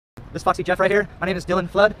This Foxy Jeff right here. My name is Dylan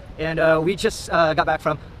Flood, and we just got back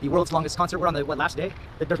from the world's longest concert. We're on the last day?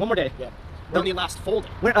 There's one more day. Yeah. We're on the last full day.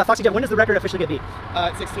 Foxy Jeff, when does the record officially get beat?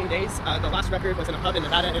 16 days. The last record was in a pub in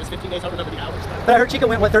Nevada, and it was 15 days. I don't remember the hours. But I heard Chico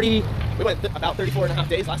went, what, 30? We went about 34 and a half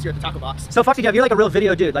days last year at the Taco Box. So Foxy Jeff, you're like a real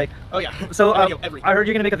video dude. Like. Oh yeah. So I heard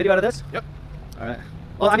you're gonna make a video out of this? Yep. All right.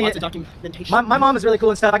 Well, I mean, lots of documentation. My mom is really cool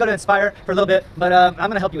and stuff. I go to Inspire for a little bit, but I'm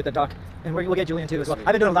gonna help you with the doc, and we'll get Julian too as well.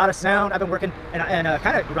 I've been doing a lot of sound. I've been working and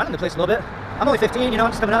kind of running the place a little bit. I'm only 15, you know,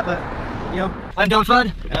 I'm just coming up, but you know. I'm Dylan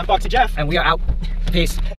Flood, and I'm Foxy Jeff, and we are out.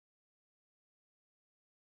 Peace.